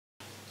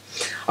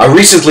I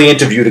recently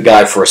interviewed a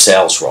guy for a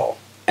sales role,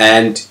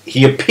 and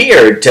he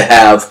appeared to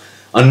have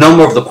a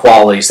number of the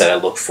qualities that I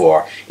look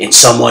for in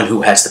someone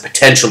who has the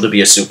potential to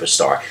be a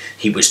superstar.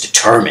 He was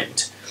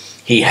determined.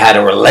 He had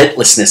a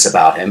relentlessness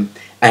about him,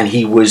 and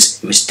he was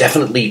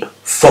definitely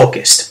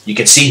focused. You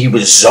could see he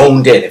was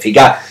zoned in. If he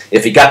got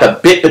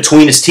the bit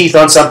between his teeth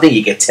on something,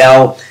 you could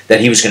tell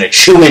that he was going to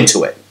chew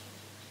into it.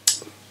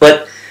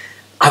 But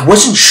I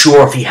wasn't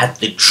sure if he had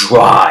the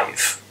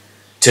drive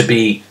to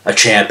be a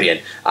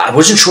champion. I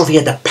wasn't sure if he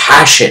had the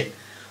passion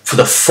for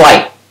the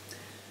fight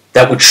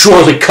that would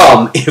surely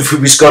come if he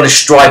was going to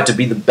strive to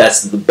be the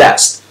best of the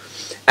best.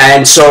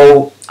 And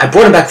so I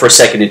brought him back for a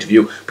second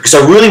interview because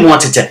I really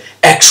wanted to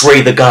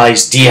x-ray the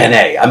guy's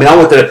DNA. I mean, I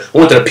wanted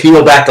to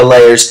peel back the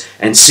layers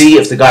and see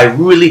if the guy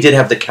really did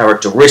have the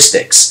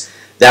characteristics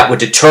that would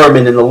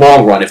determine in the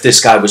long run if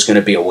this guy was going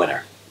to be a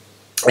winner.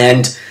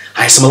 And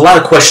I asked him a lot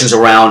of questions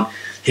around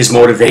his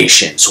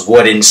motivations,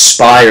 what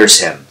inspires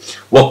him,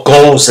 what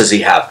goals does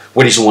he have,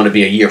 what does he want to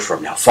be a year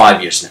from now,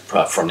 5 years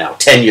from now,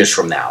 10 years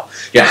from now.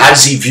 How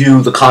does he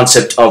view the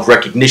concept of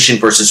recognition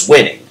versus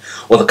winning,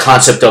 or the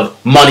concept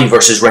of money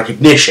versus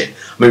recognition?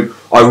 I mean,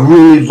 I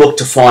really looked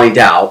to find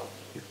out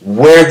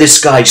where this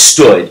guy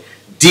stood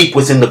deep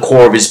within the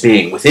core of his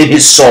being, within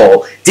his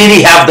soul. Did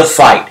he have the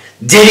fight?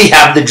 Did he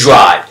have the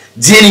drive?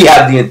 Did he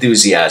have the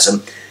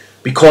enthusiasm?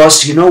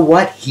 Because, you know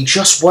what? He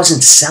just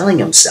wasn't selling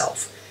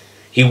himself.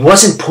 He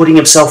wasn't putting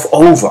himself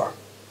over.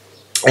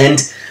 And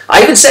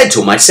I even said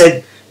to him, I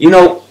said,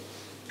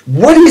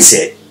 what is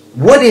it?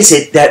 What is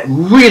it that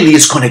really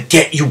is going to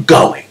get you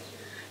going?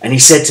 And he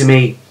said to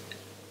me,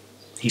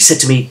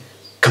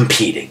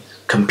 competing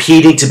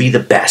to be the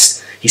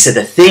best. He said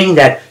the thing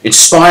that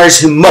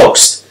inspires him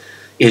most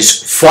is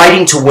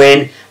fighting to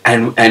win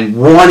and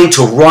wanting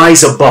to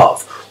rise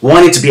above,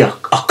 wanting to be a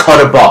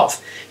cut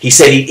above. He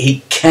said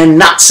he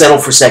cannot settle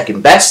for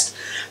second best,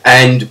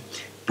 and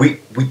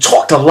we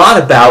talked a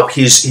lot about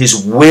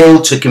his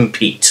will to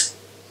compete.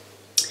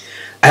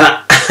 And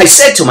I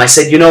said to him, I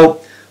said,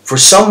 for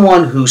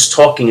someone who's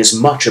talking as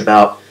much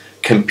about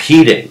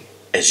competing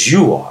as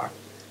you are,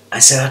 I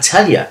said, I'll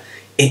tell you,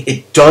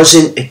 it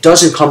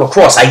doesn't come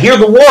across. I hear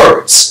the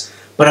words,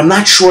 but I'm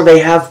not sure they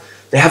have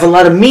a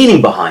lot of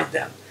meaning behind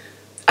them.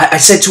 I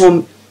said to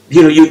him,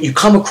 you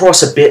come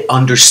across a bit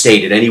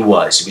understated, and he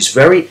was.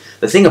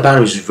 The thing about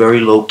him was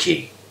very low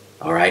key.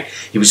 All right,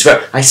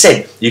 I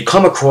said, you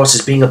come across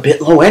as being a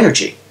bit low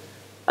energy.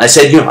 I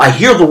said, I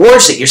hear the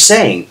words that you're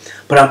saying,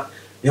 but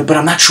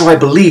I'm not sure I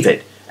believe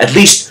it. At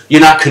least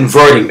you're not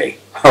converting me.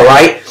 All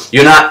right,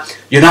 you're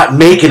not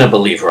making a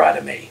believer out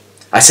of me.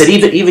 I said,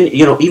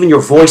 even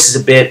your voice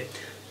is a bit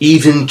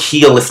even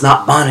keel, if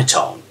not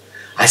monotone.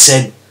 I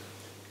said,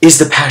 is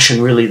the passion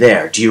really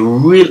there? Do you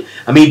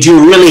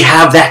really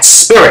have that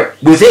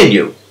spirit within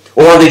you,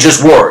 or are they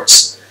just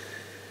words?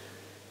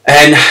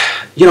 And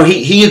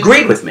he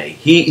agreed with me.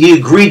 He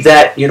agreed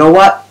that,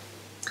 what?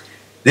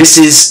 This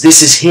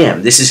is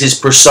him. This is his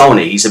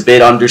persona. He's a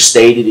bit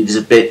understated. He's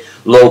a bit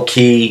low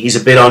key. He's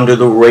a bit under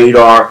the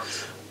radar.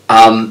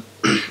 And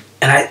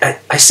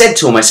I said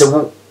to him, I said,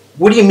 well,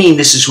 what do you mean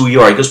this is who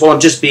you are? He goes, well, I'm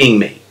just being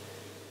me.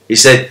 He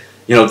said,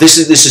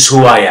 this is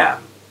who I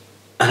am.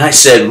 And I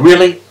said,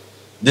 really?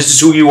 This is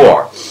who you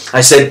are? I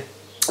said,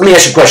 let me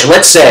ask you a question.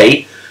 Let's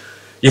say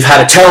you've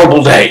had a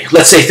terrible day.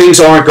 Let's say things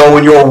aren't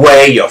going your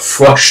way. You're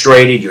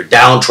frustrated. You're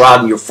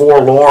downtrodden. You're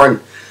forlorn.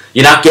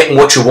 You're not getting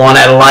what you want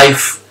out of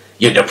life.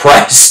 You're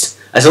depressed.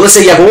 I said, let's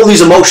say you have all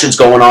these emotions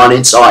going on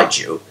inside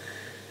you,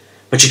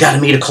 but you got to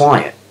meet a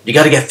client. You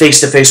got to get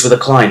face-to-face with a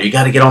client. You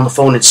got to get on the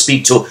phone and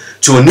speak to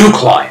a new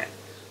client.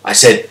 I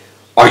said,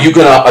 are you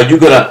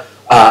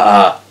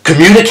gonna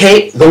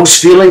communicate those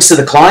feelings to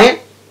the client?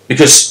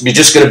 Because you're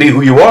just going to be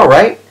who you are,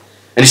 right?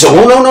 And he said,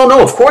 well,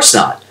 no, of course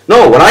not.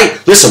 No, when I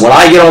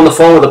get on the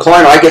phone with a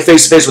client, or I get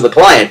face-to-face with a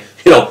client,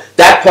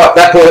 that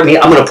part of me,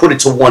 I'm going to put it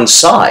to one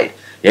side.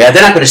 Yeah,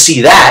 they're not going to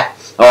see that,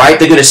 all right?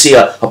 They're going to see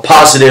a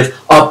positive,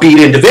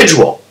 upbeat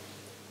individual.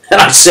 And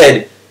I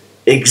said,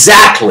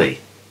 exactly.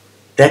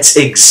 That's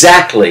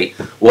exactly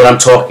what I'm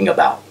talking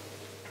about.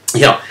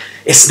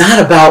 It's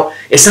not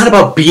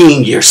about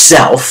being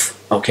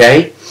yourself,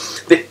 okay?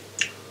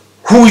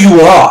 Who you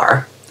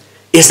are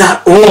is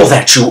not all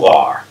that you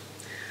are.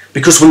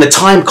 Because when the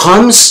time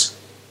comes,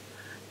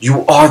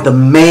 you are the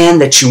man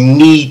that you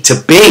need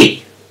to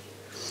be.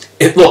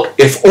 If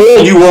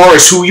all you are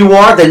is who you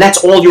are, then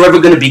that's all you're ever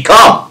going to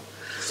become.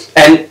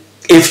 And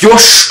if you're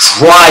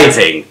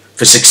striving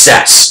for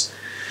success,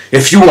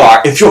 if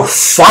you're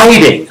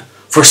fighting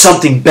for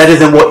something better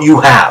than what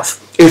you have,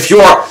 if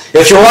you're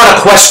on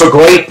a quest for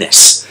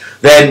greatness,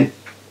 then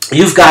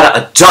you've got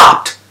to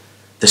adopt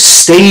the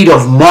state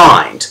of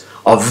mind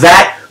of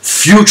that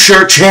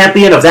future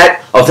champion, of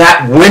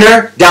that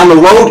winner down the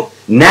road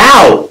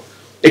now.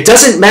 It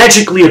doesn't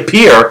magically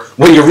appear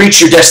when you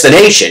reach your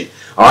destination,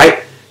 all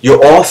right?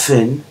 You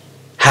often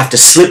have to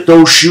slip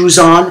those shoes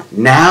on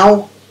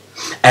now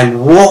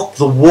and walk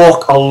the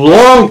walk a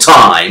long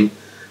time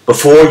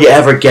before you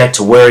ever get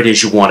to where it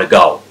is you want to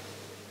go.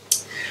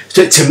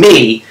 To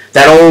me,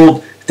 that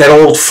that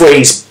old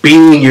phrase,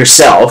 being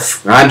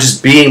yourself, or I'm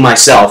just being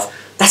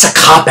myself, that's a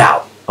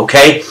cop-out,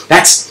 okay?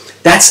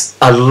 That's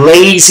a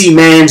lazy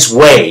man's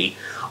way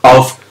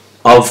of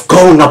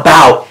going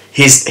about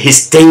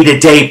his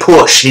day-to-day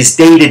push, his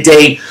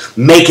day-to-day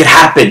make it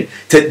happen.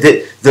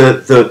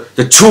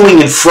 The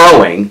toing and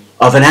froing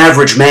of an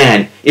average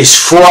man is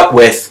fraught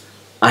with,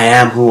 I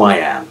am who I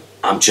am.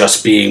 I'm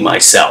just being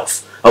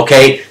myself.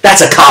 Okay?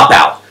 That's a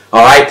cop-out.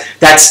 All right?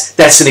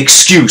 That's an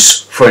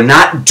excuse for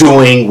not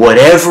doing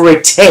whatever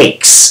it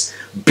takes,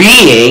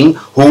 being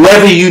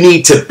whoever you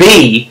need to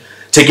be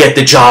to get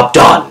the job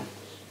done.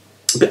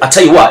 I'll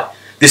tell you what,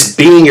 this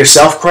being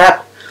yourself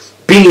crap,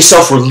 being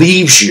yourself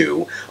relieves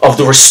you of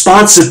the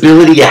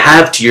responsibility you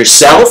have to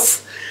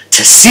yourself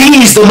to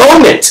seize the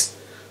moment.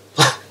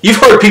 You've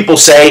heard people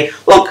say,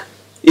 look,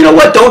 you know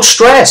what, don't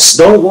stress,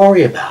 don't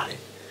worry about it.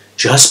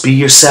 Just be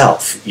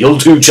yourself. You'll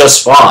do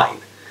just fine.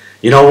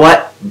 You know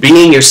what?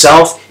 Being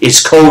yourself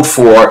is code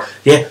for,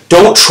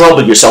 don't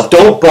trouble yourself,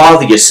 don't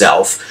bother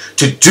yourself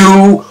to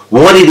do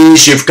what it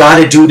is you've got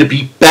to do to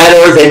be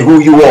better than who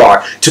you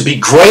are, to be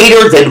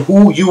greater than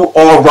who you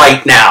are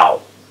right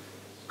now.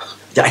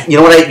 You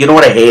know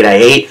what I hate? I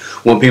hate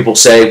when people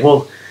say,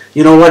 well,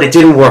 you know what, it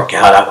didn't work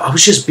out. I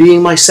was just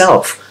being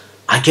myself.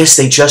 I guess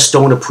they just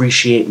don't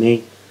appreciate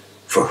me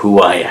for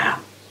who I am.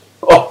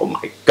 Oh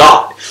my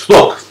God.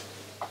 Look,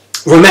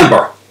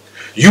 remember,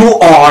 you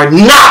are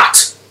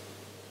not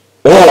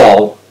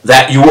all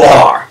that you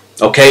are.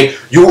 Okay?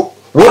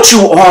 What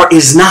you are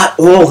is not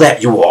all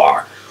that you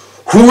are.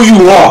 Who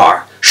you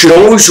are should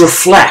always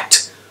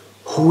reflect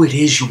who it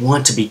is you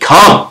want to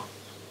become.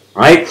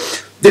 Right?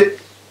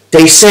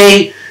 They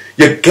say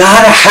you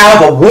gotta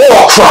have a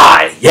war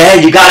cry. Yeah,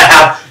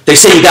 they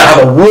say you gotta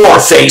have a war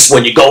face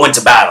when you go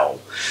into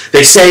battle.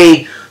 They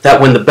say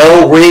that when the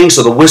bell rings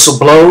or the whistle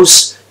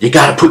blows, you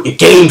gotta put your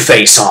game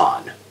face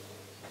on.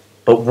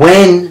 But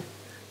when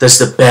does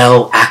the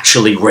bell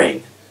actually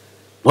ring?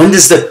 When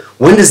does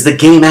the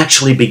game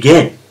actually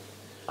begin?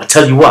 I'll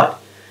tell you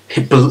what,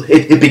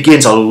 it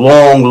begins a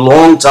long,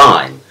 long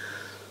time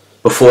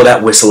before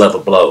that whistle ever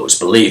blows,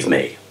 believe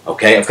me.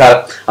 Okay, I've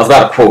got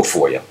a quote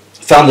for you.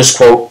 I found this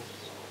quote.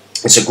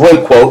 It's a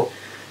great quote.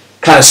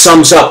 Kind of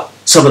sums up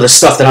some of the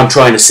stuff that I'm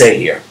trying to say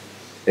here.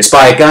 It's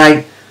by a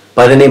guy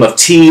by the name of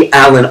T.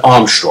 Allen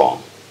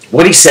Armstrong.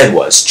 What he said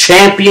was,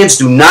 champions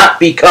do not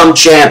become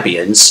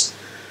champions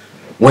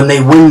when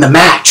they win the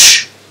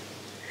match,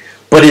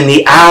 but in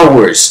the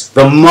hours,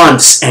 the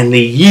months, and the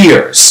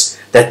years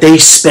that they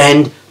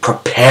spend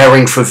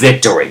preparing for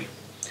victory.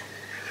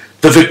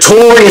 The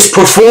victorious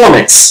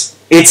performance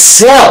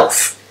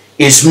itself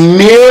is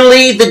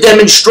merely the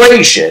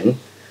demonstration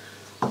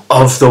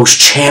of those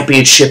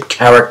championship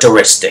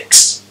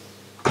characteristics.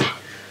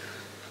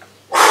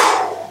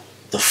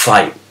 The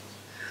fight,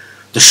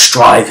 the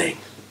striving,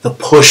 the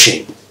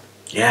pushing,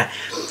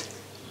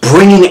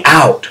 bringing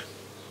out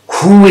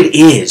who it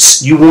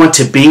is you want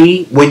to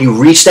be when you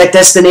reach that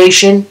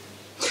destination,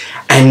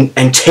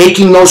 and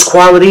taking those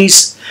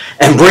qualities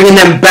and bringing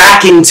them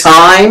back in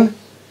time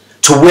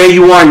to where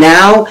you are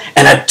now,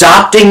 and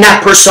adopting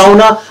that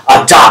persona,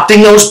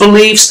 adopting those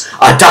beliefs,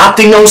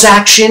 adopting those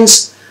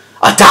actions,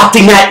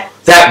 adopting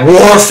that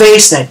war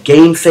face, that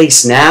game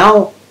face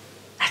now.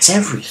 That's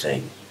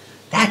everything.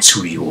 That's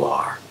who you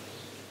are.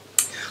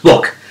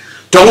 Look,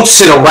 don't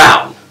sit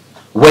around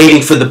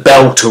waiting for the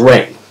bell to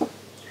ring,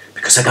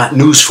 because I got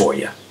news for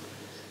you.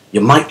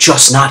 You might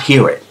just not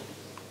hear it,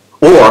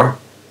 or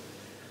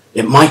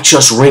it might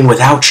just ring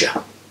without you.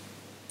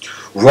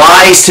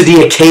 Rise to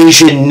the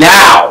occasion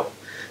now.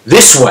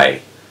 This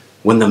way,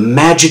 when the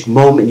magic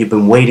moment you've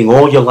been waiting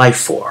all your life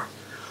for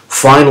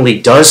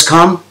finally does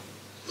come,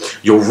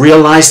 you'll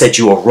realize that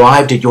you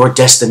arrived at your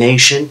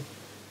destination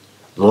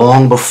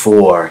long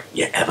before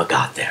you ever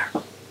got there.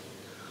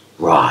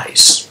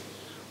 Rise.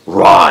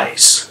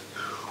 Rise.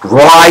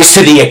 Rise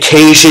to the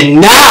occasion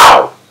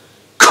now.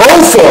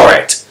 Go for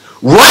it.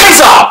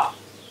 Rise up.